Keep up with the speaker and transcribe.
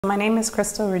My name is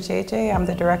Rugege. I'm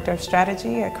the Director of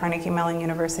Strategy at Carnegie Mellon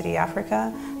University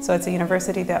Africa. So it's a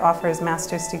university that offers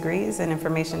master's degrees in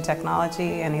information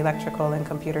technology and electrical and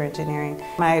computer engineering.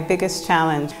 My biggest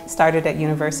challenge started at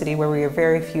university, where we were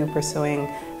very few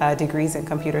pursuing degrees in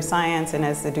computer science, and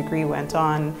as the degree went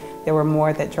on, there were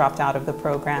more that dropped out of the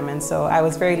program. And so I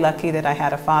was very lucky that I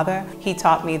had a father. He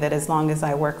taught me that as long as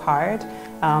I work hard,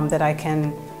 that I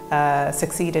can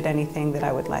succeed at anything that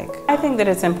I would like. I think that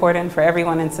it's important for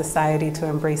everyone in society to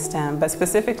embrace STEM, but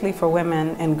specifically for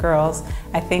women and girls,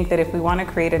 I think that if we want to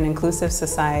create an inclusive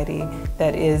society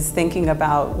that is thinking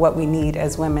about what we need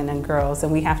as women and girls,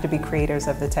 then we have to be creators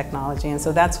of the technology. And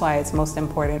so that's why it's most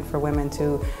important for women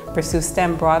to pursue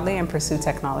STEM broadly and pursue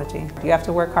technology. You have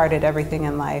to work hard at everything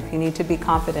in life. You need to be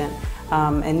confident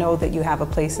and know that you have a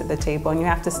place at the table, and you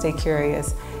have to stay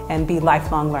curious and be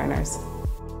lifelong learners.